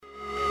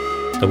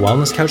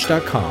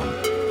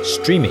thewellnesscouch.com,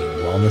 streaming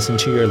wellness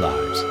into your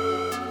lives.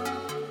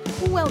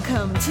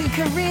 Welcome to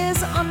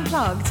Careers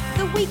Unplugged,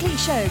 the weekly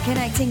show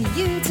connecting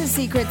you to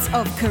secrets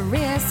of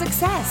career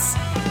success.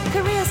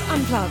 Careers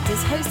Unplugged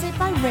is hosted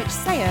by Rich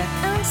Sayer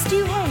and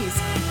Stu Hayes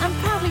and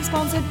proudly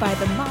sponsored by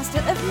the Master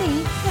of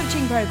Me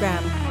coaching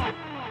program.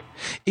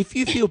 If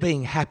you feel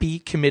being happy,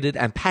 committed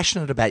and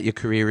passionate about your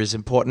career is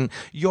important,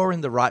 you're in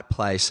the right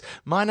place.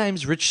 My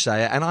name's Rich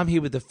Sayer and I'm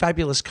here with the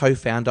fabulous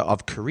co-founder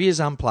of Careers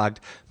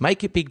Unplugged,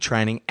 Make It Big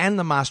Training and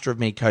the Master of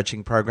Me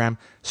coaching program,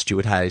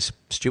 Stuart Hayes.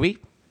 Stewie,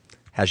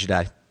 how's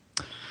your day?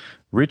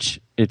 Rich,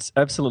 it's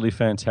absolutely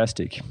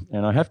fantastic.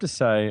 And I have to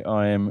say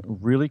I am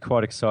really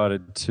quite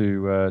excited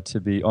to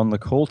be on the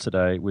call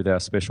today with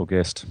our special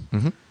guest.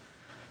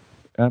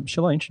 Mm-hmm.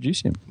 Shall I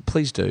introduce him?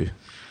 Please do.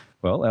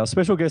 Well, our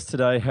special guest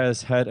today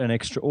has had an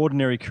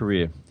extraordinary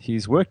career.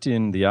 He's worked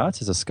in the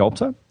arts as a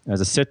sculptor,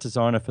 as a set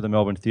designer for the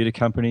Melbourne Theatre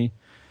Company.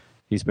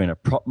 He's been a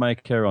prop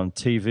maker on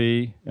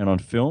TV and on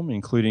film,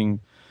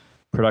 including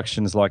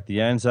productions like The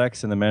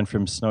Anzacs and The Man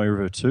from Snowy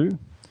River 2.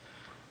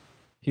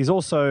 He's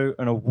also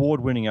an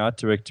award-winning art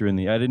director in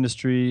the ad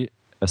industry,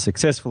 a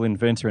successful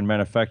inventor and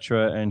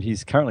manufacturer, and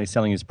he's currently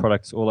selling his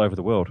products all over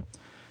the world.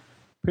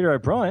 Peter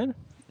O'Brien,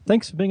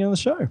 thanks for being on the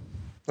show.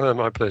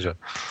 My pleasure.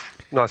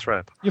 Nice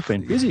rap. You've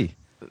been busy.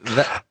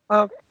 Yeah,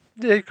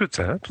 you could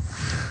say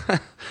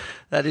it.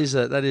 That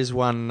is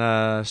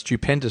one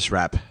stupendous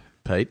rap,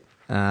 Pete.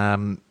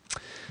 How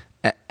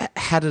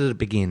did it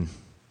begin?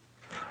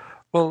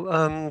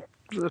 Well,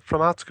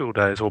 from art school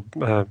days, or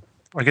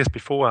I guess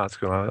before art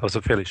school, I was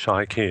a fairly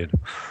shy kid.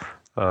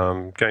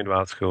 Going to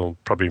art school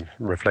probably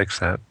reflects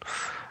that.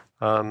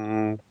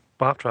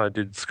 After I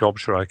did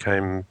sculpture, I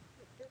came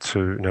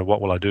to,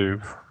 what will I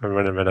do? I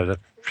renovated a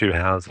few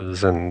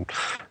houses, and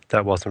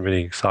that wasn't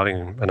really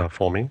exciting enough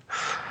for me,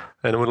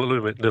 and it was a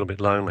little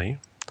bit lonely.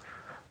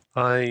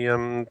 I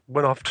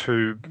went off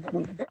to.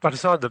 I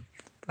decided that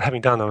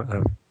having done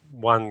a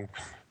one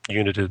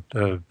unit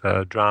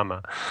of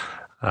drama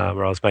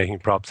where I was making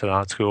props at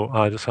art school,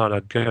 I decided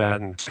I'd go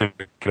out and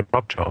get a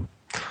prop job.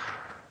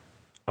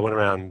 I went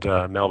around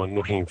Melbourne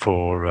looking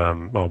for.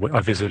 I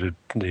visited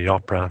the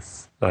opera,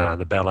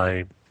 the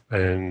ballet,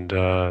 and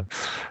the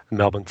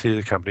Melbourne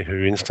Theatre Company,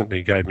 who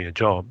instantly gave me a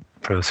job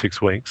for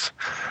 6 weeks.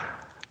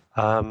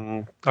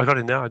 I got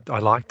in there. I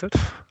liked it.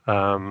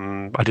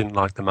 I didn't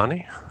like the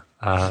money,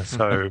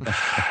 so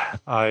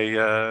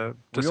I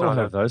decided. We all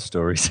have those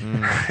stories.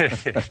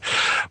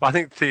 Well, I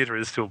think theatre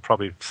is still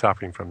probably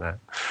suffering from that.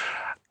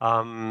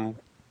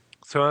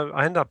 So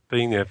I ended up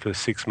being there for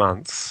 6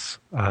 months.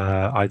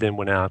 I then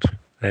went out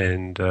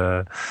and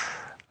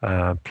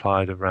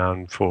applied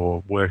around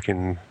for work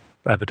in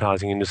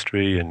advertising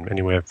industry and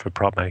anywhere for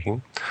prop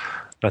making.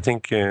 I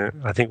think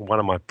one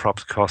of my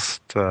props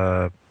cost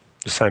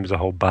the same as a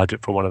whole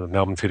budget for one of the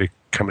Melbourne Theatre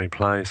Company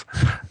plays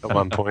at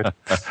one point.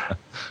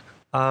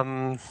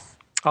 I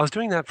was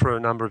doing that for a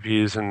number of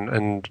years,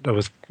 and I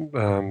was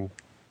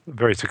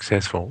very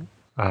successful.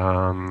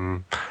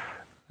 And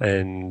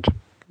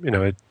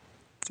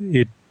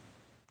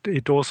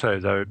it also,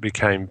 though, it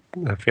became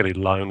fairly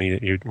lonely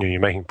that you're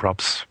making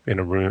props in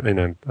a room,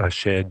 in a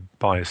shed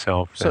by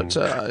yourself. So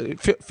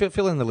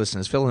fill in the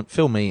listeners,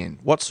 fill me in.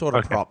 What sort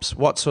of props,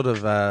 what sort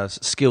of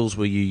skills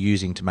were you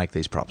using to make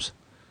these props?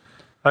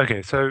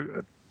 Okay, so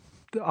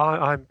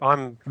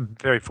I'm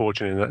very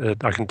fortunate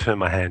that I can turn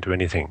my hand to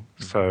anything.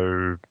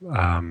 So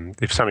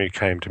if somebody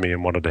came to me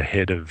and wanted a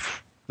head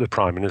of the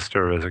Prime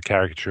Minister as a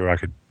caricature, I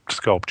could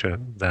sculpture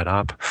that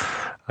up.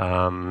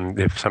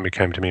 If somebody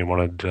came to me and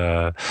wanted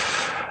a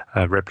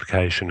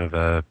replication of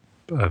a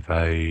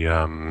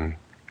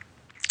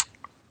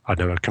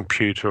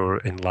computer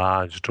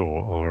enlarged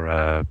or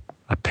a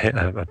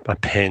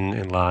pen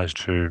enlarged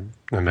to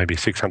maybe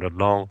 600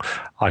 long,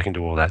 I can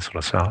do all that sort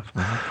of stuff.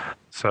 Mm-hmm.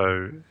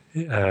 So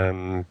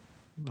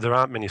there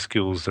aren't many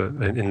skills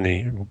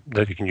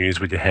that you can use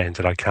with your hands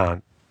that I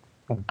can't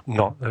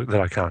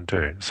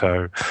do.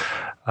 So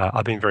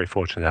I've been very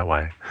fortunate that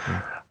way.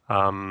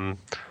 Mm.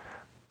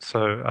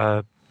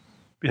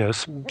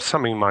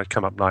 Something might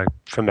come up like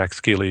for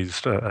Max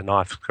Gillies, a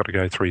knife's got to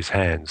go through his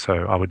hand.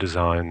 So I would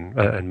design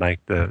and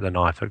make the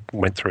knife that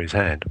went through his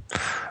hand.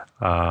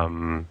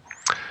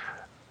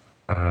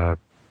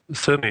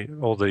 Certainly,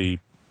 all the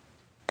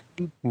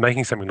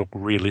making something look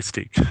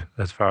realistic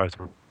as far as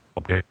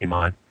you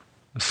might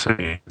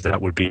see, that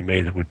would be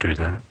me that would do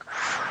that.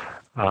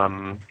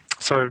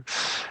 So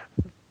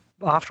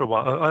after a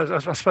while, I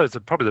suppose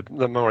probably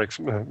the more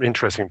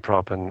interesting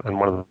prop and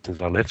one of the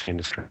things I left the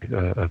industry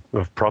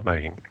of prop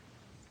making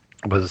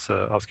was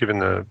I was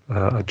given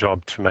a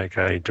job to make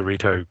a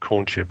Dorito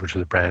corn chip, which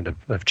is a brand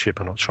of chip,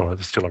 I'm not sure if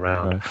it's still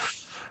around,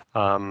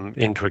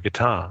 into a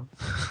guitar.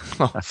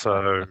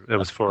 So it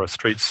was for a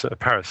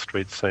Paris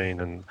street scene,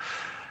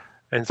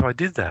 and so I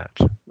did that.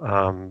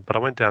 But I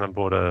went down and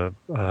bought a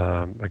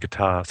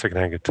guitar,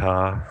 secondhand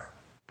guitar,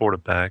 brought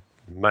it back,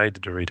 made the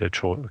Dorito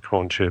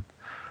corn chip,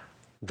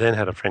 then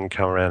had a friend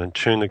come around and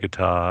tune the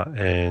guitar,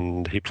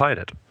 and he played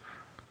it.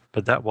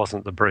 But that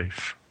wasn't the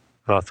brief.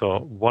 And I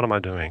thought, what am I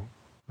doing?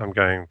 I'm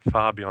going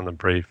far beyond the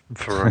brief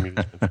for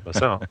amusement for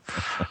myself.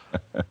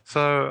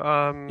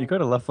 So You got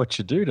to love what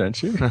you do,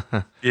 don't you?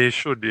 yeah, you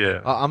should,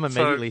 yeah. I'm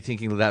immediately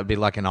thinking that would be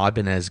like an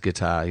Ibanez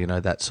guitar,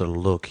 that sort of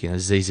look,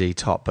 ZZ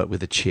Top, but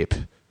with a chip,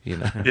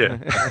 Yeah,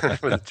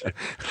 with a chip.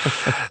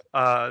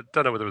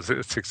 Don't know whether it was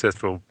a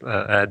successful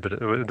ad, but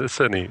it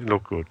certainly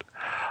looked good.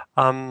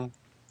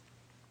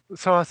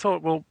 So I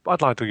thought, well,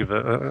 I'd like to give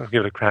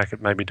it a crack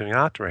at maybe doing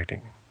art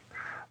directing.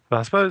 But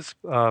I suppose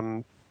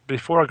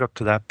before I got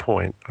to that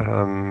point,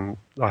 I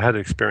had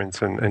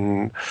experience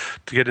in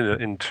to get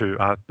into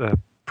art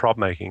prop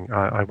making.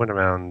 I went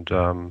around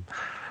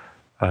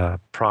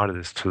prior to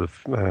this to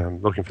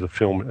looking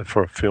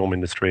for a film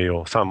industry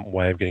or some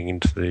way of getting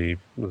into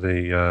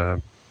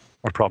the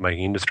prop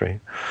making industry.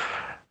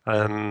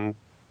 I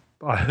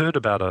heard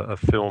about a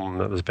film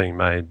that was being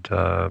made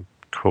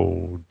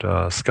called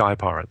Sky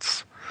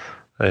Pirates,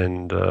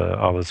 and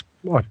I was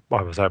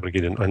able to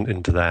get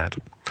into that.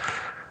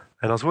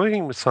 And I was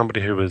working with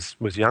somebody who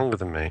was younger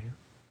than me,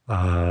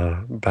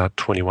 about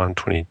 21,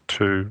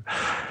 22,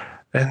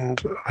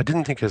 and I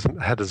didn't think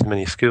had as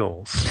many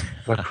skills.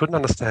 I couldn't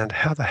understand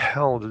how the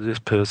hell did this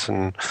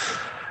person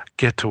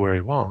get to where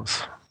he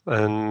was.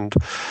 And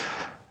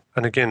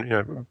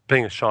again,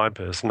 being a shy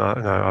person,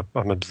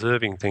 I'm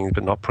observing things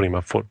but not putting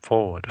my foot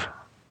forward.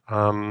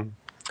 And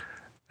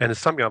it's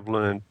something I've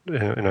learned,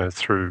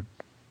 through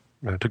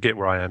to get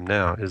where I am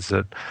now, is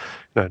that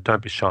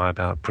don't be shy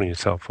about putting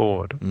yourself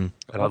forward. And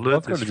I learned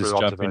I've got to just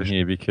jump in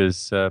here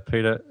because,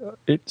 Peter,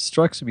 it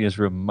strikes me as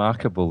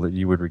remarkable that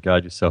you would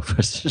regard yourself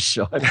as a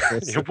shy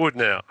person. You would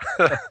now.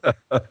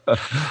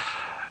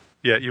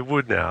 Yeah, you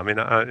would now. I mean,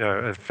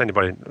 if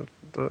anybody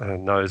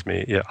knows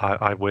me, yeah,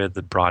 I wear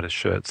the brightest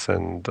shirts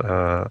and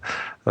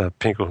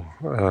pinkle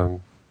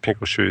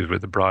shoes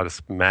with the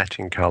brightest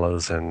matching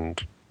colours,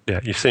 and yeah,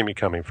 you see me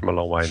coming from a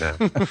long way now.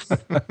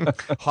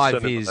 High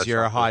vis,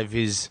 you're a high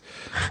vis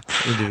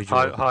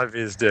individual. High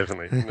vis,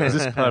 definitely. Is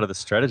this part of the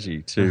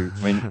strategy too?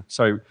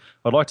 So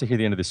I'd like to hear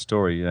the end of this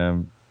story.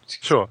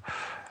 Sure.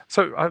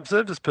 So I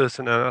observed this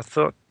person and I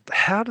thought,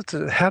 how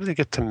did he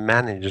get to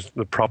manage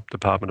the prop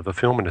department of a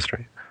film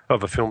industry,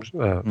 of a film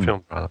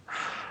rather?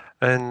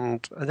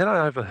 And then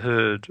I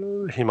overheard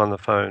him on the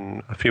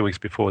phone a few weeks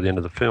before the end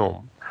of the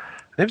film.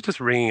 And he was just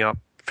ringing up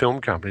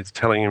film companies,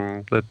 telling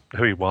him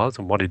who he was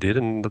and what he did,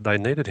 and that they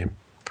needed him.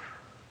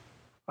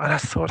 And I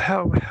thought,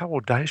 how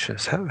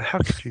audacious! How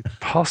could you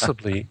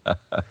possibly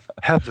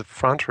have the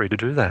effrontery to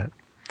do that?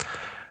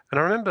 And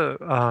I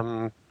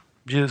remember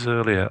years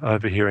earlier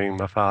overhearing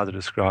my father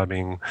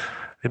describing,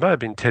 it may have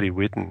been Teddy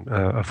Whitten,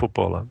 a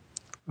footballer.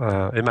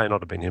 It may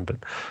not have been him,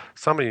 but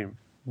somebody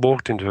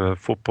walked into a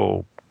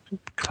football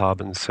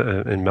club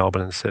in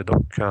Melbourne and said,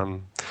 "Look,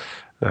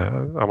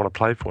 I want to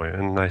play for you."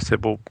 And they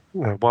said, "Well,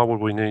 why would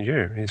we need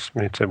you?" He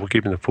said, "We'll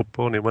give him the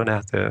football." And he went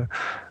out there,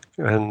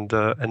 and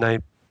they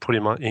put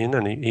him in,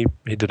 and he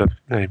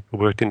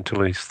worked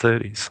until his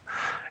 30s.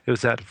 It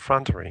was that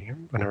effrontery,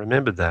 and I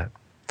remembered that.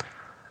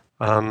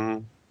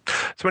 So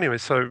anyway,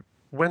 so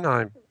when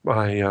I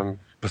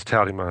was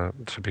touting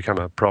to become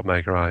a prop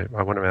maker, I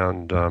went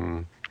around.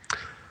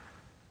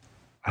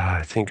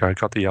 I think I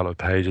got the yellow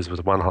pages. It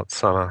was one hot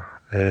summer.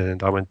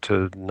 And I went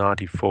to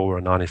 94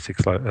 or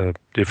 96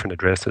 different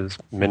addresses,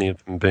 many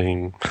of them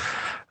being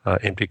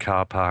empty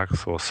car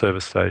parks or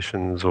service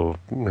stations or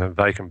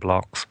vacant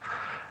blocks.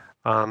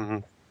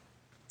 I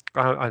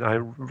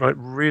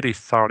really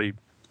thoroughly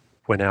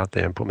went out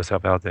there and put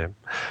myself out there.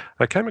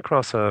 I came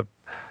across a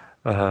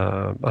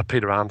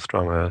Peter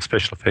Armstrong, a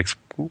special effects,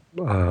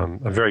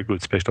 a very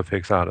good special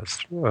effects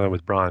artist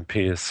with Brian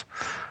Pierce,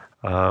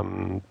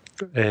 and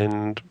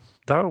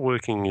they were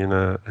working in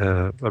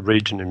a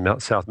region in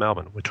South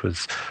Melbourne, which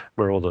was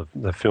where all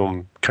the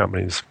film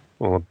companies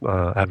or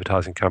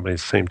advertising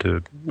companies seemed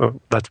to.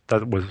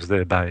 That was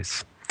their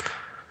base.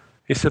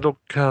 He said, "Look,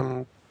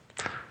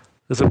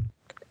 there's a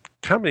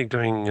company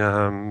doing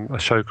a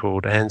show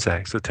called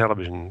Anzacs, a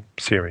television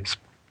series,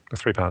 a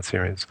 3-part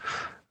series.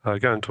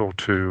 Go and talk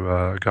to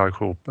a guy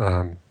called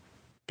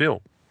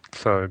Bill.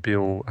 So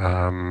Bill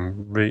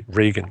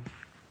Regan."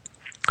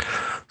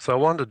 So I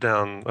wandered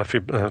down a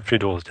few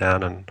doors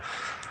down, and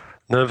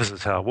nervous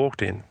as how I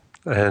walked in,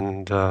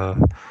 and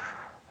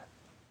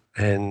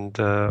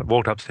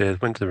walked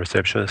upstairs, went to the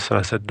receptionist, and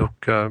I said,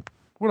 "Look,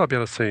 will I be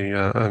able to see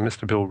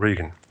Mr. Bill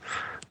Regan?"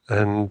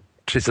 And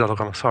she said,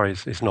 "Look, I'm sorry,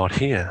 he's not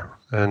here."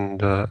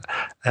 And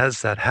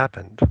as that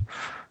happened,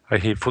 I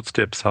hear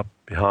footsteps up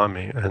behind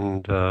me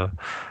and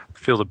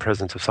feel the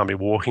presence of somebody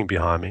walking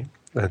behind me.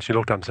 And she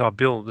looked up and said, "Oh,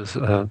 Bill, this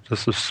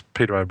is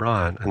Peter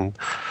O'Brien." And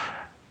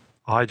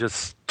I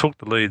just took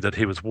the lead that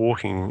he was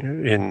walking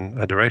in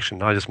a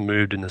direction. I just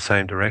moved in the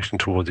same direction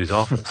towards his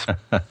office.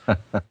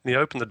 And he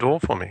opened the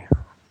door for me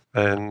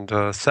and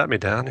sat me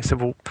down. He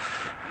said, "Well,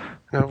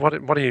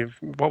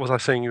 what was I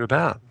seeing you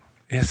about?"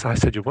 Yes, I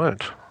said, "You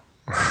weren't."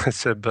 I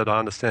said, "But I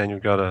understand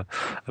you've got a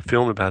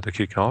film about to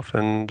kick off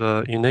and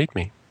you need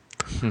me."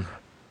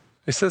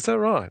 He said, "Is that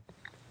right?"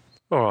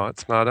 "All right,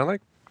 smart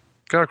aleck.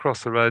 Go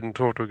across the road and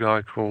talk to a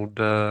guy called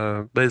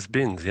Les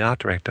Binns, the art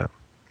director."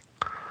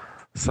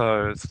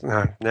 So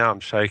now I'm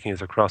shaking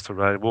as I cross the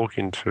road, walk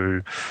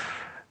into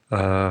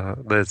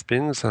Les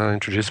Bins, and I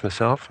introduced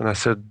myself, and I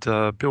said,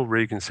 Bill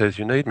Regan says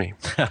you need me.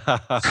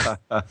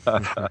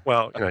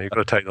 Well, you've got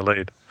to take the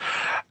lead.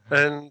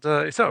 And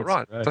he said, oh,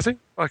 right, great. does he?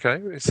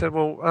 Okay. He said,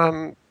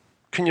 well,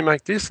 can you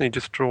make this? And he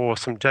just draw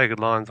some jagged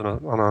lines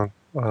on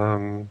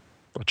a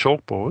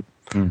chalkboard.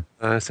 And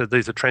I said,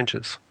 these are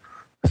trenches.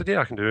 I said,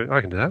 yeah, I can do it.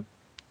 I can do that.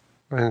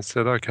 And he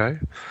said, okay.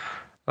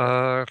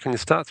 Can you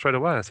start straight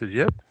away? I said,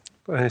 yep.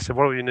 And he said,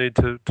 what do you need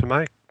to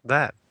make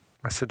that?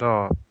 I said,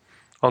 I'll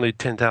need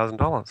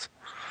 $10,000.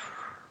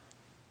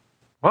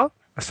 What?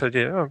 I said,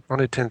 yeah, I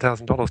need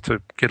 $10,000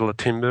 to get all the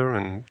timber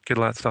and get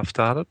all that stuff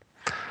started.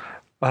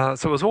 So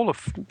it was all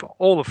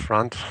the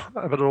front,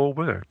 but it all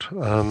worked.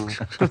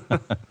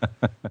 The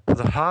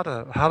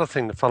harder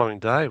thing the following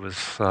day was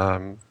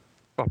I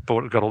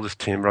got all this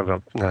timber.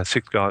 I've got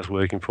 6 guys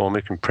working for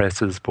me,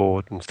 compressors,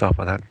 board, and stuff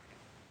like that.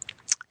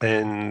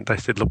 And they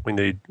said, look, we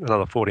need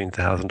another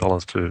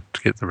 $14,000 to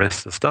get the rest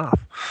of the stuff.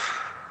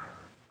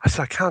 I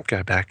said, I can't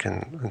go back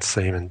and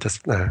see him and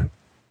just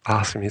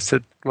ask him. He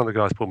said, one of the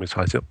guys pulled me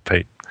aside. He said,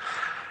 Pete,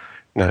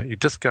 you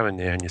just go in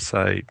there and you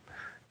say,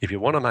 if you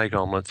want to make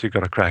omelettes, you've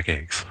got to crack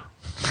eggs.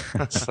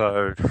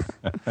 So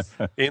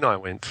in I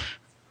went.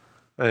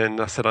 And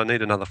I said, I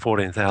need another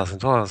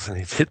 $14,000. And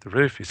he's hit the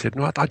roof. He said,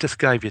 no, I just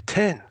gave you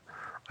 10.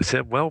 I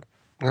said, well,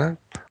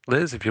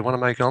 Les, if you want to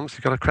make omelettes,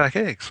 you've got to crack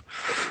eggs.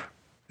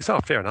 He said,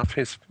 oh, fair enough.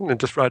 He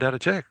just wrote out a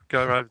check,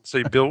 go over and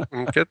see Bill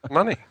and get the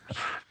money. And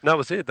that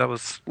was it. That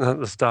was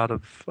the start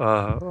of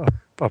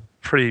a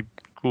pretty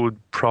good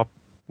prop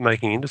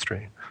making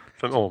industry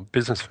or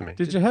business for me.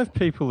 Did you have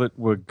people that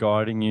were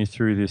guiding you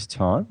through this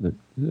time, that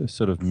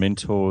sort of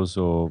mentors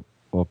or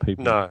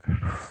people? No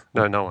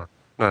one.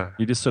 No.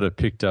 You just sort of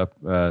picked up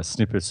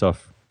snippets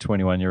off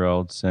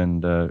 21-year-olds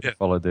and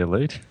followed their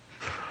lead?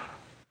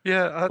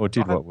 Yeah. Or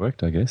did what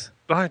worked, I guess?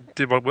 I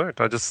did what worked.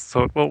 I just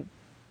thought, well,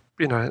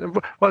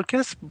 I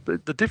guess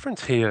the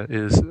difference here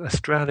is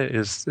Australia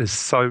is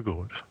so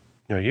good.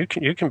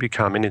 You can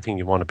become anything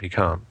you want to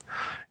become.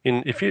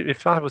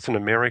 If I was in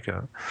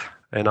America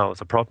and I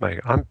was a prop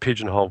maker, I'm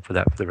pigeonholed for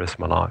that for the rest of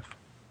my life.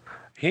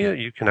 Here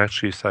you can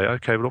actually say,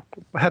 okay, look,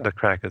 I had a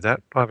crack at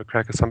that, I have a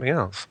crack at something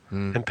else,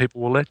 and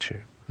people will let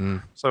you.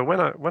 So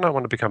when I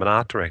want to become an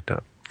art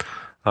director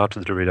after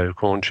the Dorito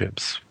corn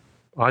chips,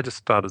 I just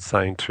started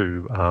saying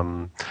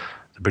to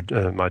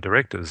my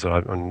directors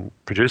and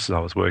producers I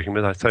was working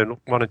with, I say,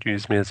 look, why don't you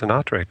use me as an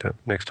art director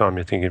next time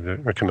you're thinking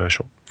of a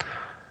commercial?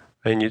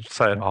 And you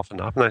say it often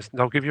enough, and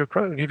they'll give you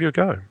a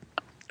go.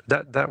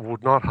 That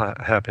would not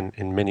happen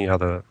in many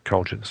other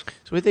cultures.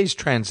 So with these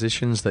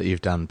transitions that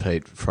you've done,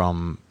 Pete,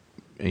 from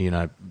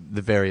the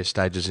various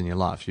stages in your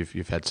life,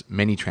 you've had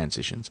many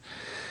transitions.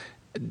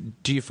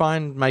 Do you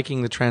find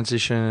making the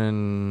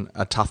transition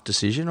a tough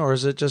decision, or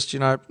is it just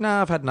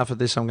I've had enough of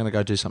this, I'm going to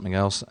go do something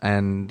else,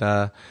 and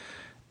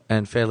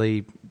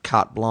fairly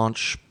carte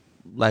blanche,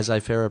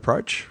 laissez-faire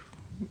approach?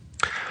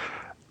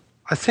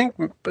 I think,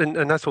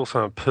 and that's also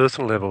on a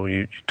personal level,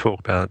 you talk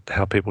about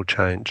how people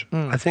change.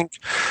 I think,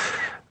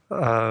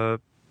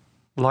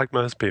 like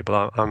most people,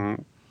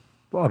 I'm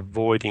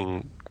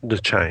avoiding the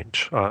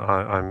change.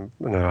 I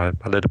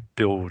let it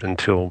build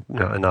until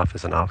enough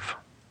is enough.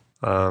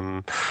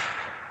 I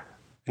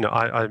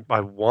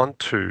want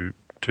to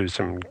do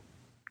some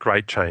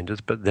great changes,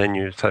 but then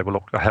you say, well,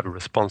 look, I have a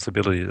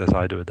responsibility, as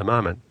I do at the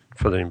moment,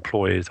 for the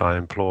employees I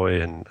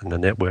employ and the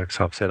networks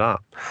I've set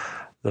up,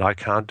 that I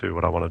can't do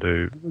what I want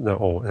to do,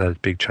 or those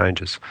big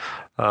changes.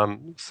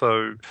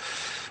 So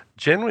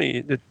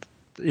generally,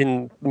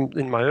 in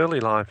my early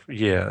life,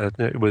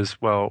 it was,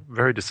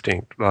 very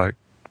distinct. Like,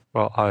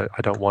 I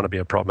don't want to be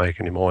a prop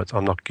maker anymore.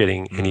 I'm not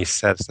getting any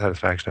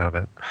satisfaction out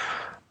of it.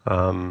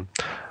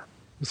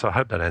 So I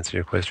hope that answered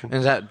your question. And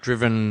is that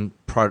driven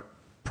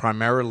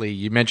primarily,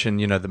 you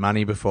mentioned, the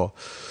money before.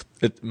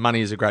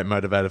 Money is a great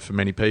motivator for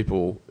many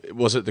people.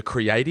 Was it the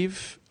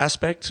creative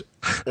aspect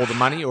or the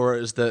money, or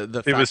is the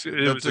fact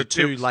the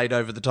two laid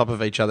over the top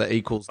of each other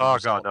equals? Oh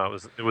God, no!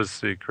 It was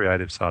the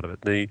creative side of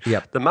it. The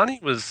money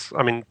was.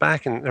 We're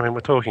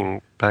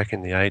talking back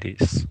in the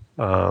 80s.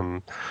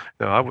 I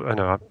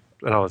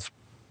was,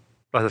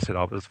 as I said,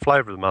 I was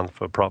flavour of the month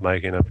for prop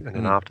making, and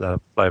then after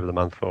that, flavour of the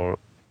month for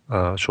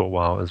a short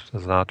while as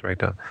an art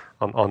director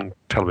on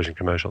television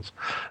commercials.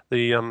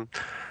 I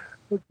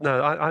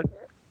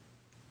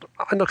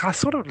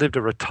sort of lived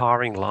a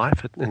retiring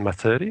life in my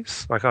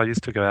 30s. Like, I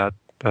used to go out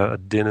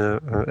at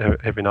dinner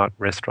every night,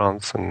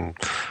 restaurants, and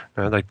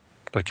they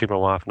keep my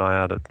wife and I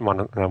out at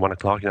 1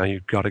 o'clock.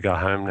 You've got to go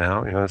home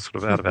now. Sort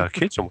of out of our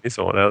kitchen. We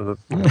thought it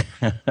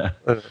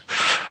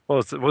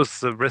was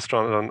the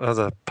restaurant. There was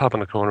a pub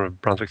on the corner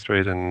of Brunswick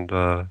Street and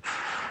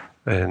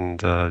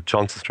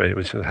Johnson Street,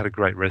 which had a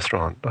great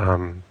restaurant.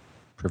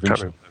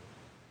 Provincial.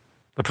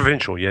 The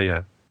Provincial,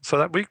 yeah. So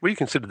that we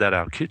considered that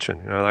our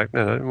kitchen.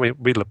 We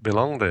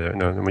belonged there.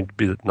 And we'd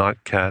be at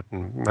Night Cat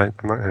and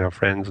our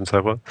friends and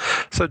so forth.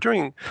 So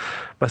during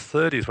my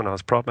 30s, when I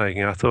was prop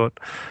making, I thought,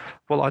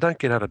 well, I don't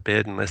get out of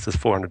bed unless there's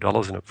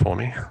 $400 in it for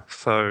me.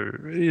 So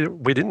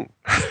we didn't.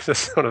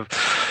 Just sort of.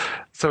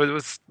 So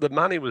the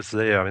money was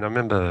there. I mean, I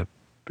remember,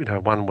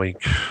 1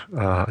 week,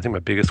 I think my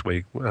biggest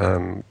week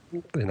in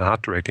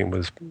art directing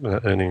was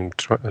earning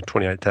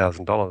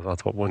 $28,000. I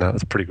thought, well, no,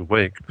 that's a pretty good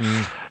week.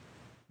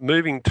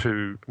 Moving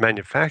to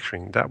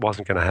manufacturing, that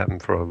wasn't going to happen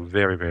for a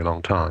very, very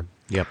long time.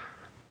 Yep.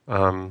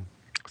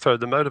 So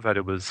the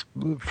motivator was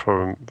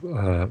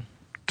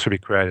to be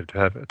creative,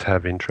 to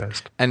have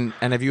interest. And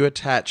have you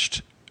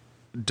attached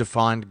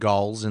defined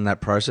goals in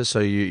that process?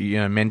 So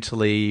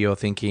mentally you're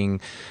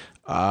thinking,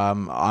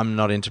 I'm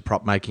not into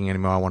prop making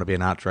anymore. I want to be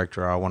an art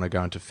director. I want to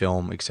go into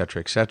film, etc.,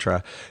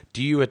 etc.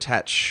 Do you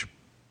attach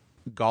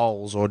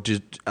goals, or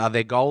are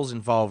there goals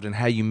involved in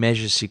how you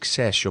measure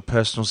success, your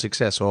personal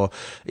success, or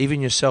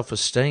even your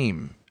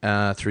self-esteem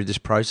through this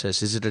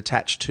process? Is it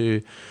attached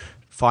to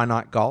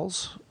finite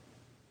goals?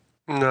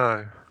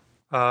 No.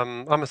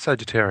 I'm a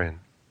Sagittarian.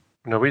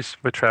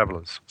 We're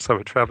travellers, so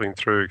we're travelling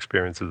through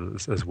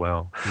experiences as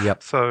well.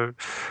 Yep. So,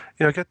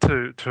 get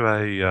to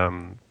a...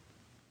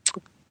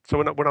 So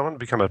when I wanted to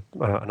become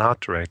an art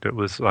director, it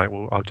was like,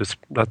 well,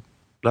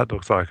 that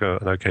looks like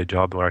an okay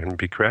job where I can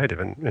be creative,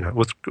 and it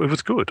was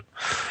good.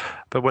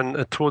 But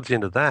when towards the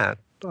end of that,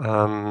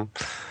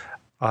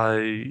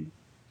 I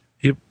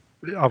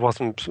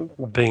wasn't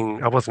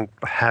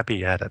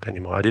happy at it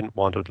anymore. I didn't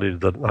want to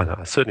live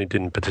I certainly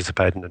didn't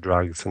participate in the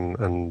drugs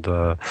and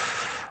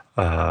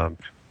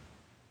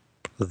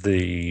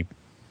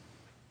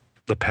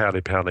the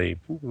pally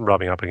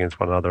rubbing up against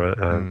one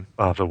another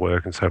after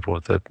work and so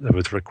forth that it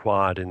was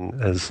required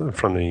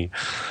from the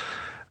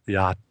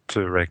art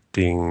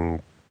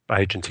directing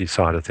agency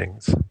side of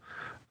things.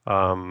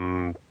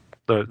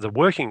 The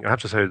working, I have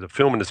to say, the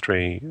film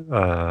industry,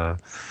 the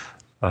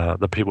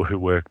people who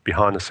work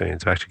behind the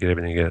scenes who actually get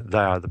everything together, they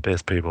are the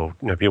best people.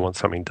 If you want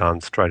something done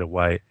straight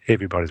away,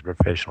 everybody's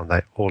professional.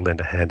 They all lend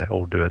a hand, they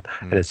all do it,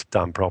 and it's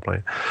done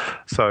properly.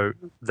 So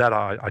that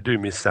I do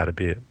miss that a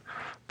bit.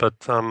 But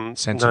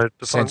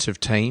sense of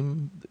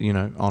team,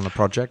 on a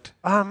project?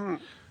 Not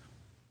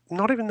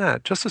even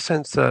that. Just a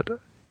sense that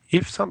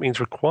if something's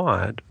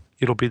required,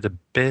 it'll be the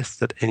best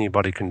that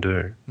anybody can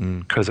do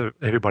because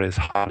everybody is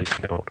highly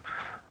skilled.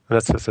 And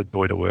that's just a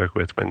joy to work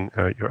with when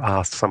you're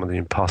asked some of the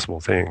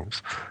impossible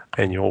things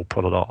and you all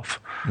pull it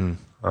off.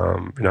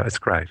 It's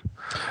great.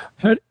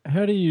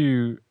 How do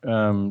you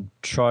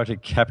try to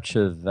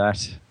capture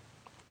that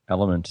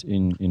element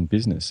in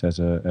business as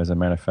a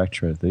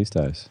manufacturer these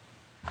days?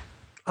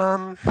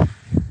 As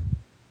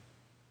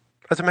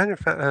a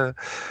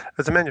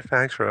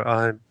manufacturer,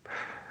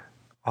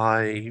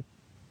 I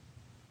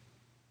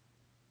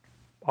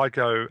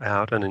go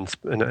out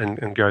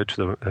and go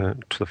to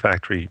the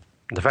factory.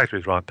 The factory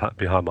is right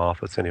behind my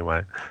office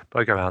anyway. But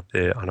I go out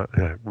there on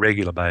a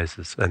regular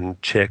basis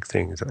and check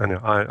things. And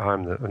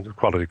I'm the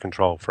quality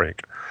control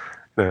freak.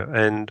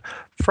 And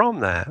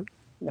from that,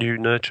 you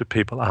nurture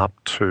people up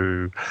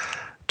to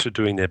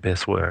doing their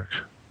best work.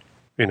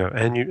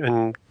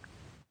 And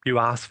you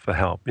ask for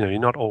help. You're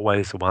not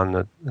always the one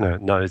that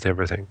knows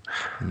everything.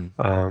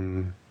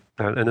 And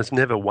there's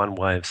never one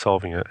way of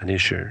solving an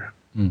issue.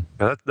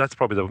 That's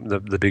probably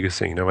the biggest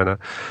thing.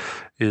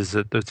 Is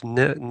that there's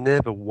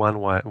never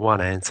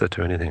one answer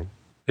to anything.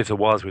 If there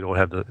was, we'd all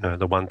have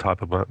the one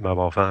type of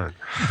mobile phone.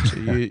 So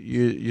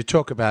you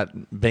talk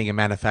about being a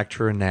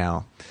manufacturer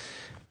now.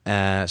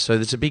 So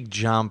there's a big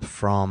jump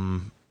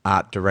from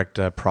art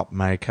director, prop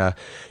maker.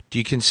 Do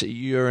you consider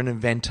you're an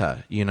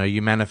inventor?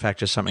 You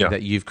manufacture something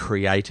that you've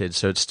created,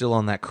 so it's still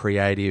on that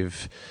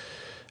creative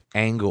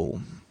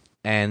angle.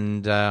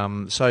 And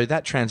so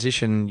that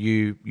transition,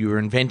 you were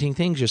inventing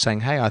things. You're saying,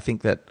 "Hey, I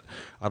think that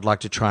I'd like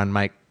to try and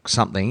make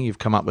something." You've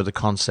come up with a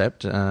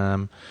concept.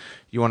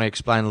 You want to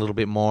explain a little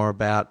bit more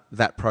about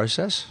that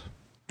process?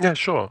 Yeah,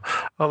 sure.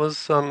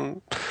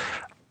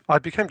 I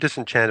became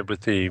disenchanted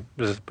with the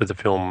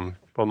film,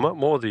 well,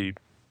 more the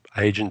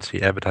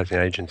advertising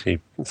agency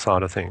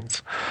side of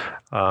things.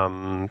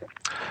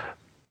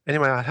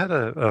 Anyway, I had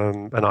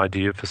an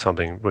idea for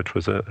something which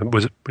was an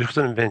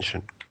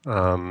invention,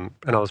 and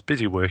I was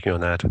busy working on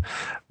that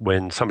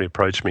when somebody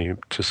approached me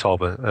to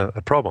solve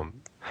a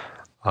problem.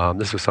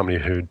 This was somebody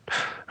who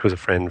was a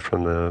friend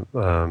from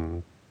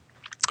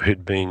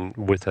who'd been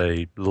with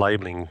a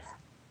labelling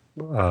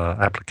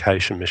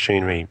application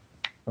machinery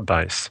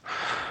base,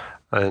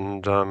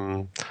 and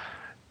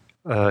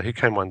he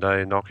came one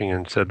day knocking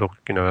and said, "Look,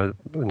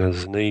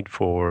 there's a need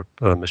for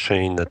a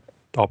machine that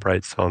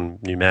operates on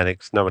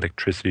pneumatics, no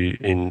electricity,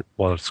 in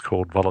what's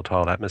called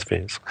volatile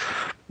atmospheres.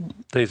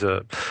 These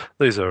are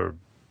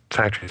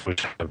factories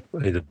which have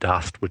either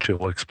dust which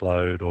will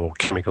explode or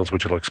chemicals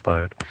which will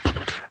explode."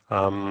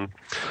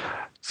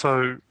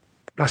 So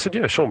I said,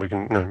 "Yeah, sure, we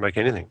can make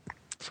anything."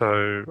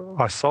 So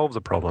I solved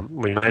the problem.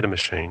 We made a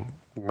machine.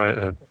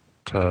 It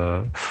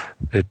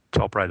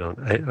operated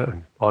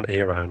on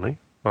air only,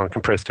 on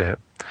compressed air.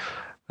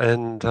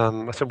 And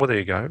I said, "Well, there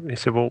you go." He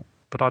said, "Well,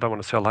 but I don't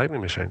want to sell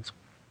labelling machines."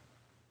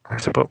 I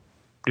said, "But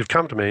you've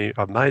come to me.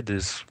 I've made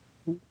this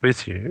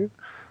with you.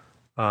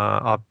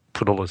 I've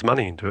put all this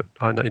money into it.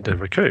 I need to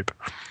recoup.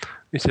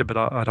 He said, but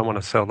I don't want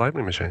to sell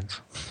labelling machines.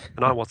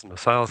 And I wasn't a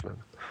salesman.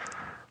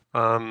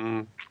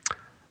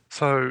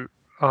 So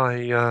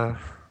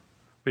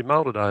we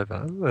mulled it over,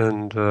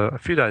 and a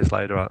few days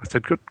later I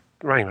said,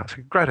 rang him. I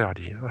said, great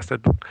idea. I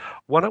said,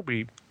 why don't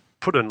we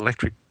put an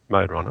electric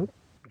motor on it,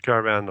 go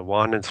around the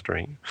wine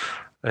industry,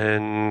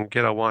 and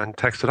get our wine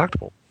tax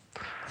deductible.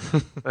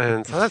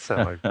 And so that's how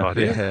I got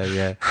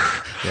here.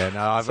 Yeah.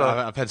 No,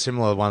 I've had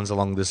similar ones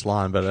along this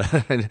line, but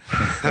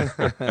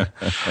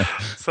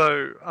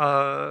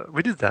so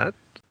we did that.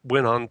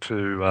 Went on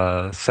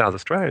to South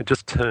Australia. It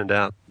just turned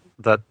out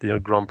that the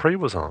Grand Prix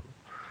was on,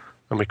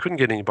 and we couldn't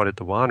get anybody at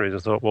the wineries. I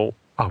thought, well,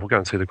 we'll go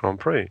and see the Grand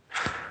Prix.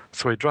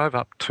 So we drove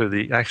up to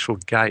the actual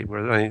gate,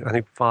 where I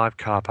think 5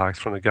 car parks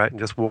from the gate, and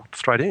just walked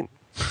straight in.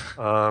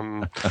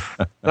 That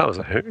was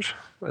a hoot.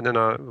 And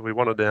then we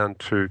wandered down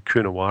to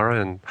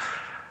Coonawarra, and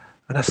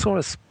I saw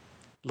this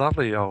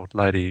lovely old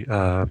lady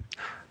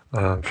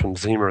from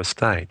Zima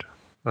Estate.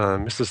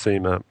 Mrs.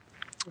 Zima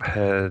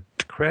had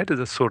created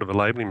a sort of a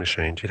labelling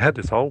machine. She'd had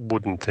this old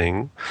wooden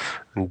thing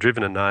and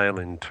driven a nail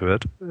into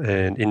it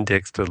and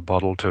indexed a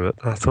bottle to it.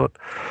 I thought,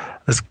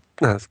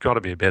 there's got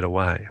to be a better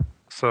way.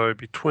 So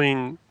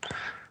between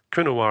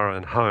Coonawarra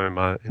and home,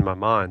 in my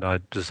mind, I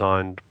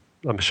designed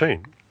a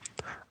machine.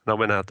 And I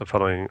went out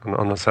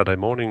on a Saturday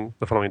morning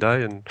the following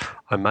day, and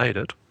I made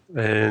it.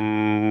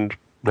 And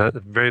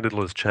very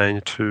little has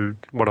changed to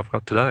what I've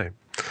got today.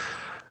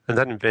 And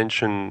that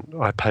invention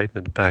I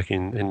patented back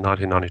in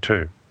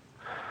 1992.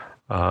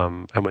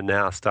 And we're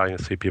now starting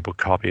to see people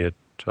copy it,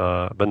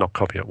 but not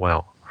copy it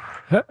well.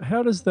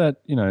 How does that,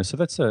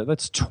 so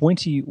that's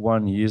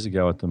 21 years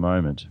ago at the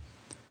moment.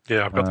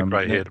 Yeah, I've got the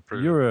grey hair to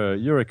prove it.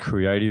 You're a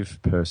creative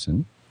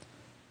person.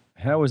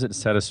 How is it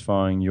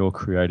satisfying your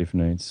creative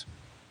needs?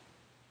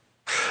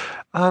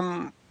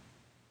 The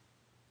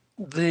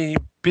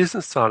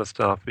business side of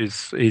stuff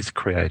is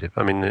creative.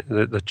 I mean,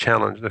 the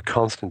challenge, the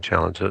constant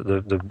challenge,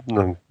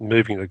 the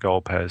moving the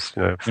goalposts.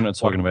 You're not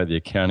talking about the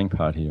accounting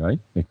part here, right?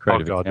 The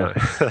creative no,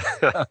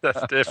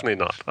 that's definitely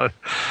not.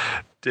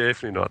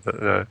 Definitely not.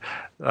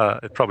 No,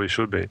 it probably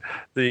should be.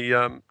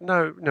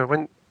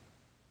 When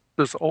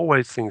there's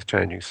always things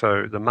changing.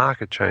 So the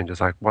market changes.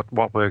 Like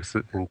what works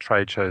in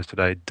trade shows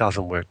today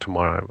doesn't work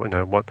tomorrow.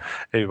 What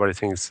everybody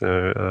thinks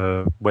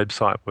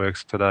website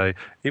works today,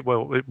 it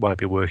won't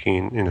be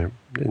working.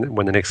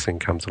 When the next thing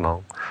comes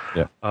along.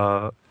 Yeah.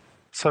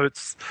 So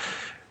it's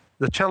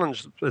the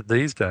challenge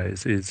these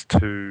days is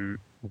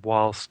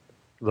whilst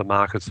the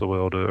markets of the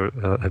world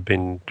have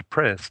been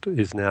depressed,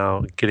 is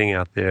now getting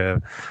out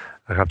there.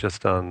 I've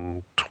just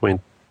done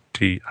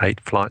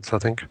 28 flights, I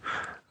think.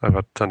 I've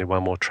got only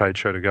one more trade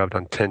show to go. I've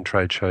done 9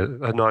 trade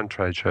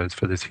shows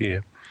for this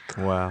year.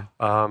 Wow.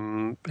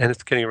 And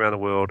it's getting around the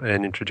world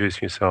and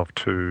introducing yourself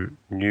to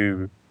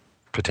new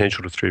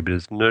potential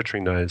distributors,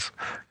 nurturing those,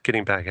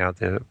 getting back out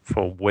there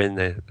for when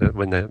their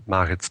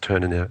markets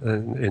turn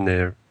in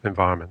their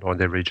environment or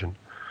their region.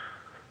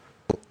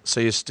 So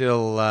you're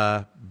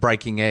still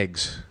breaking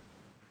eggs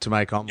to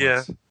make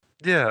omelets?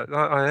 Yeah,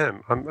 I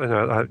am.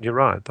 You're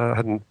right. I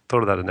hadn't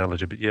thought of that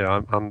analogy, but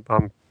yeah,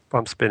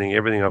 I'm spending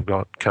everything I've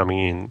got coming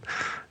in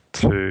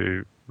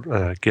to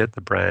get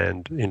the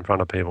brand in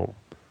front of people.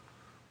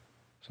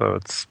 So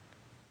it's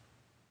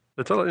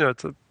a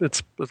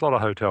lot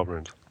of hotel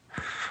rooms.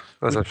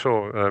 As I'm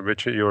sure,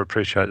 Richard, you'll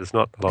appreciate, it's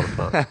not a lot of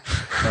fun.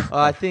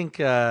 I think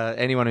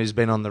anyone who's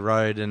been on the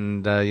road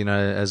and,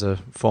 as a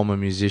former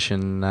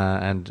musician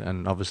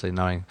and obviously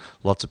knowing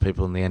lots of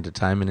people in the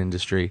entertainment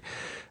industry,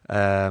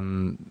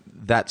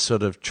 that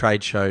sort of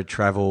trade show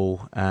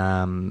travel,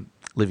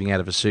 living out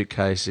of a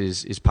suitcase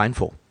is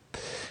painful.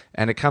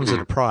 And it comes at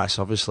a price,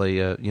 obviously,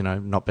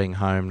 not being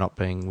home, not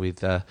being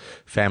with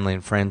family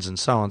and friends and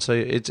so on. So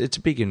it's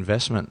a big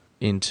investment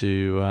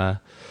into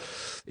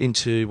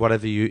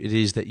whatever it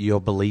is that you're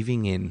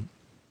believing in.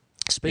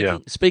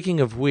 Speaking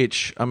of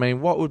which, I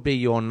mean, what would be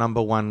your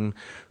number one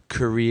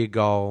career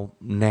goal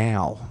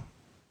now?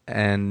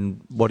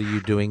 And what are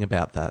you doing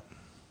about that?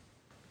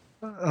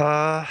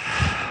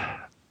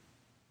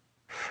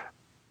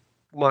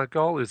 My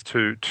goal is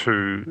to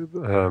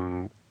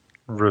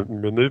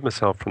remove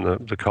myself from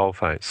the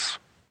coalface.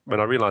 When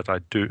I realised I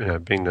do,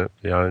 being the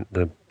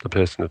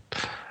person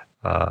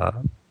that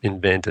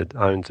invented,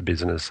 owns the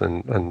business,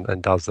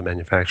 and does the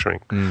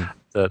manufacturing,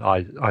 that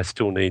I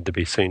still need to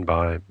be seen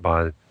by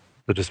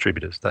the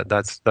distributors.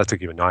 That's a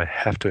given. I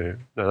have to.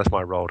 That's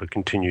my role, to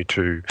continue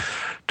to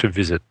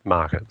visit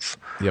markets.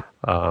 Yep.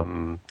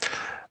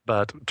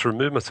 But to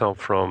remove myself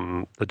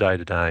from the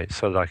day-to-day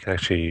so that I can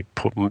actually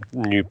put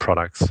new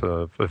products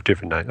of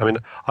different names. I mean,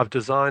 I've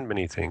designed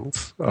many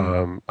things.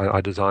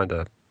 I designed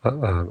a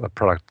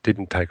product that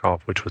didn't take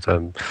off, which was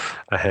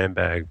a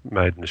handbag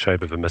made in the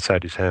shape of a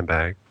Mercedes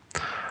handbag.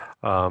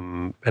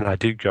 And I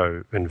did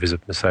go and visit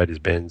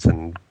Mercedes-Benz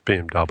and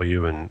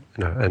BMW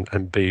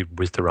and be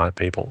with the right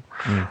people.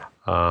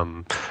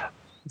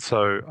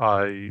 So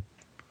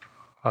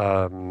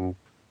to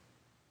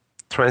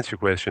answer your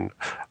question,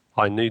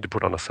 I need to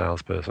put on a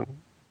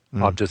salesperson.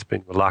 I've just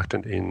been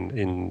reluctant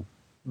in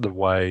the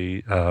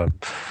way.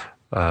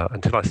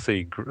 Until I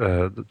see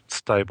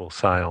stable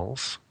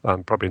sales,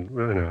 I'm probably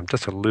I'm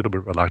just a little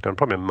bit reluctant. I'm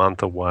probably a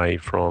month away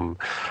from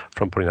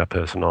putting that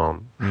person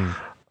on.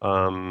 But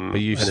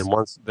and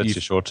then that's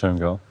your short-term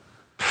goal?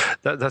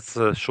 That's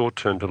the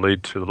short-term to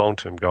lead to the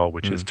long-term goal,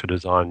 which is to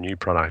design new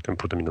product and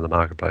put them into the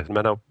marketplace.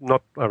 Not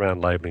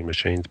around labelling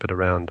machines, but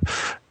around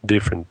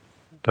different,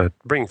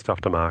 bringing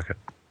stuff to market.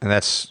 And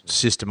that's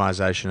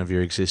systemization of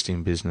your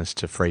existing business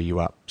to free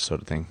you up,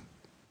 sort of thing.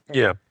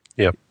 Yeah.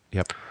 Yep.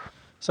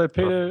 So,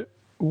 Peter,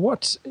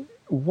 what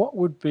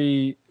would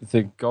be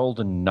the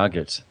golden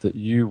nugget that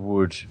you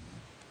would,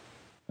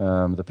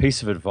 the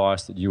piece of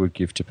advice that you would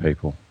give to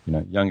people,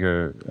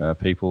 younger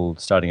people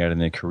starting out in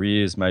their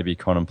careers, maybe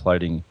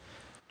contemplating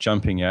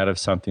jumping out of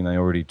something they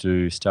already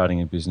do,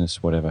 starting a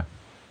business, whatever?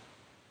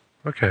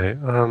 Okay.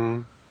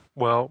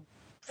 Well,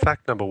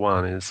 fact number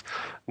one is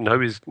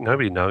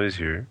nobody knows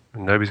you,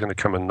 and nobody's going to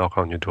come and knock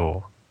on your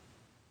door.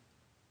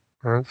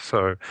 Right?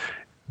 So,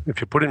 if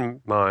you put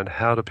in mind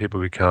how do people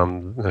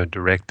become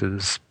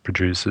directors,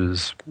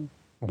 producers,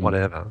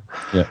 whatever,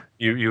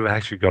 you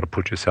actually got to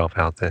put yourself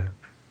out there.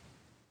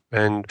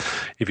 And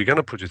if you're going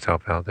to put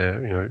yourself out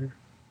there,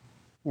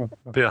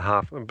 be a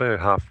half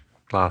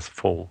glass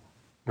full.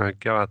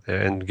 Go out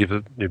there and give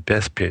it your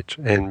best pitch,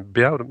 and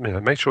be able to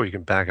make sure you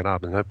can back it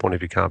up. There's no point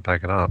if you can't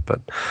back it up,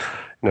 but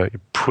you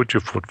put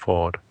your foot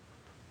forward.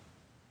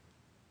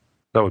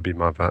 That would be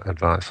my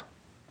advice.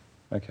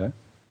 Okay.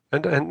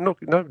 And look,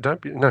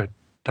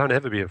 don't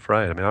ever be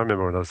afraid. I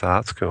remember when I was at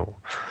art school,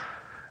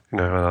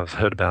 when I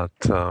heard about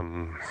I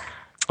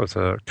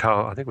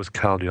think it was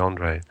Carl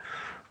DeAndre,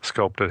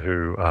 sculptor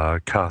who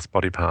cast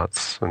body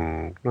parts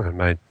and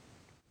made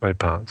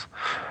parts.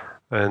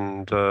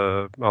 And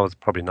I was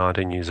probably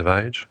 19 years of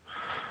age,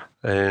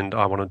 and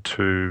I wanted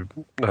to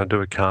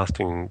do a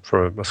casting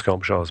for a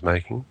sculpture I was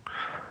making,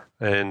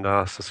 and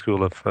asked the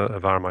school of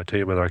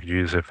RMIT whether I could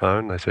use their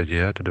phone. They said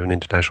yeah, to do an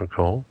international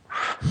call.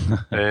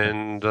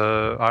 And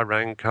I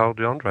rang Carl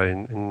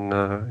DeAndre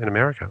in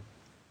America.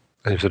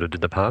 And he said, I did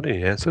the party.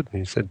 He answered, and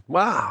he said,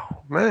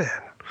 wow, man,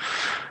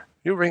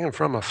 you're ringing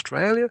from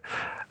Australia?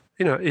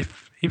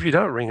 If you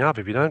don't ring up,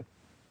 if you don't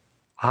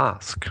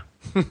ask,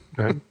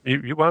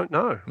 you won't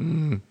know.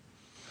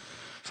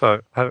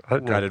 So,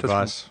 great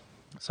advice.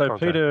 So,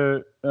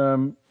 Peter,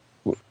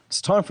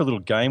 it's time for a little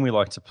game we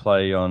like to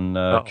play on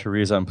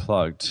Careers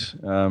Unplugged.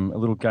 A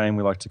little game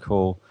we like to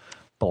call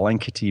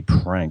Blankety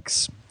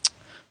Pranks.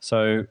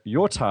 So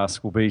your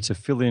task will be to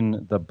fill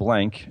in the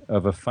blank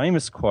of a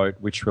famous quote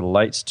which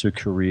relates to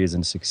careers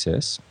and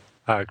success.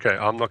 Okay,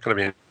 I'm not going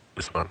to be in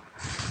this one.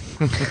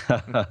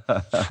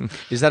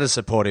 Is that a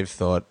supportive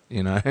thought,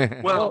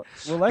 Well,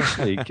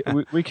 actually,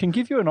 we can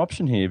give you an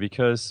option here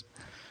because,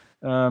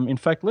 in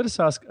fact, let us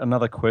ask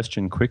another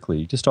question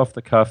quickly, just off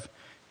the cuff.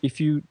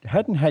 If you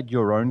hadn't had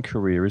your own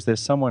career, is there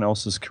someone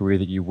else's career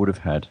that you would have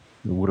had,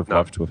 or would have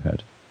loved to have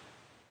had?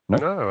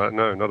 No,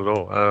 not at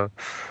all.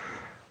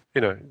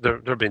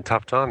 There have been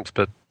tough times,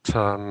 but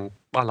I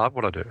love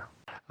what I do.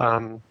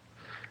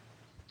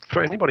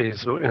 For anybody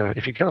who's,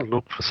 if you're going to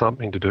look for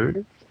something to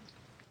do,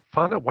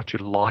 find out what you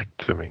like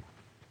doing.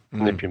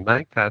 And if you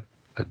make that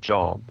a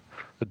job,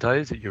 the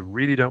days that you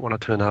really don't want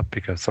to turn up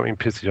because something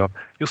pisses you off,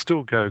 you'll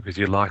still go because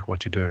you like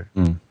what you do.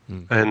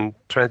 And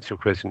to answer your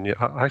question,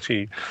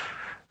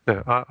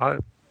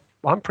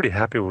 I'm pretty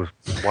happy with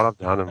what I've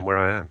done and where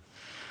I am.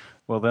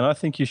 Well, then I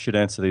think you should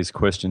answer these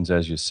questions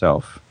as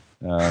yourself.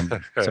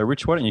 So,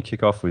 Rich, why don't you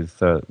kick off with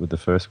the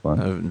first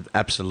one?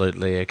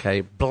 Absolutely. Okay.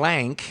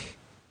 Blank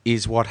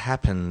is what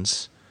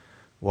happens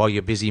while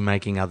you're busy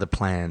making other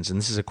plans. And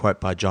this is a quote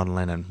by John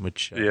Lennon,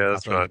 which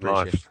that's right.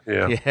 Life.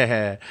 Yeah.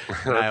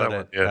 Nailed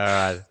it. Yeah.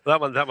 All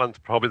right. That one's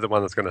probably the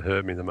one that's going to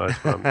hurt me the most.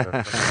 I'm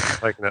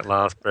taking that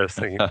last breath,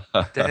 thinking,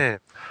 "Damn,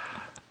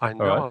 I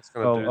know I was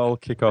going to do." I'll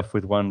kick off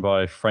with one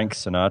by Frank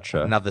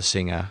Sinatra. Another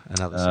singer.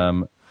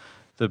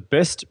 The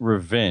best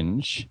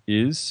revenge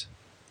is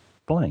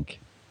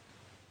blank.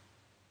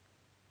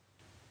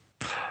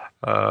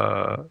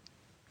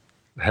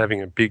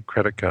 Having a big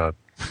credit card.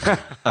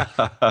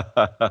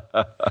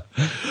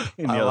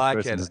 In the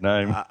other person's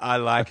name. I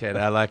like it.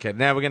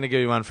 Now we're going to give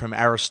you one from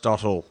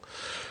Aristotle.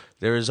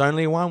 There is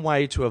only one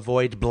way to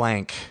avoid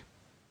blank.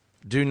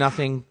 Do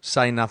nothing,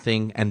 say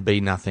nothing, and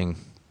be nothing.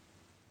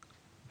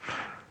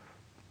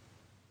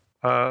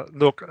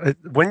 Look,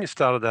 when you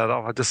started that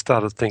off, I just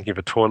started thinking of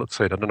a toilet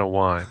seat. I don't know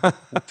why.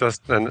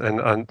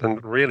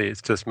 And really,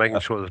 it's just making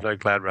sure there's no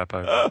Glad wrap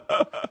over.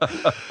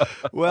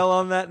 Well,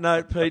 on that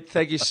note, Pete,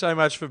 thank you so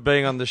much for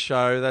being on the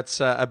show. That's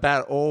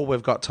about all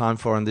we've got time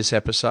for in this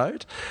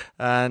episode.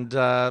 And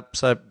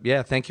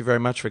thank you very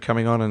much for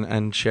coming on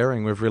and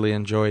sharing. We've really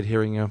enjoyed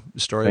hearing your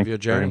story of your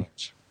journey.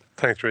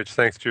 Thanks, Rich.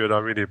 Thanks, Stuart. I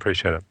really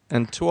appreciate it.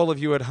 And to all of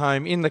you at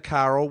home, in the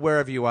car or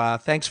wherever you are,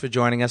 thanks for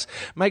joining us.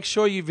 Make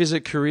sure you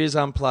visit Careers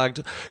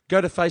Unplugged.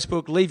 Go to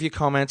Facebook, leave your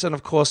comments, and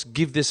of course,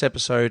 give this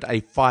episode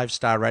a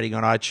 5-star rating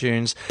on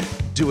iTunes.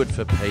 Do it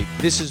for Pete.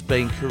 This has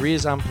been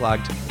Careers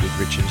Unplugged with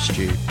Rich and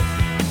Stu.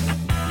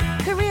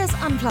 Careers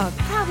Unplugged,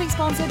 proudly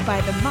sponsored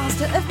by the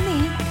Master of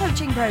Me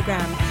coaching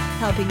program.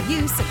 helping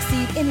you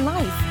succeed in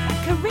life,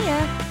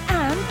 career,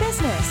 and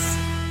business.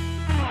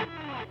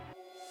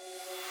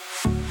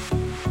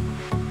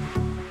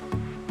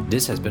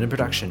 This has been a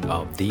production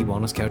of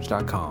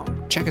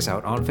TheWellnessCouch.com. Check us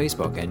out on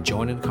Facebook and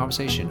join in the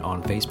conversation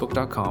on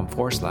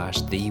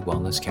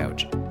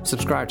Facebook.com/TheWellnessCouch.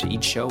 Subscribe to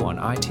each show on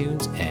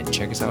iTunes and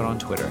check us out on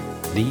Twitter.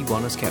 The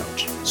Wellness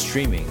Couch,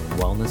 streaming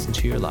wellness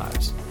into your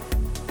lives.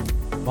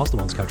 Whilst the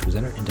Wellness Couch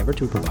presenter endeavored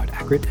to provide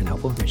accurate and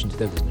helpful information to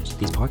their listeners,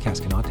 these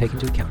podcasts cannot take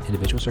into account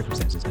individual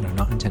circumstances and are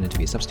not intended to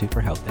be a substitute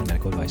for health and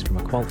medical advice from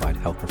a qualified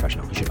health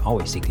professional. You should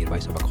always seek the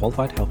advice of a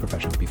qualified health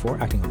professional before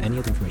acting on any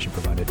of the information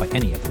provided by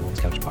any of the Wellness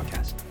Couch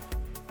podcasts.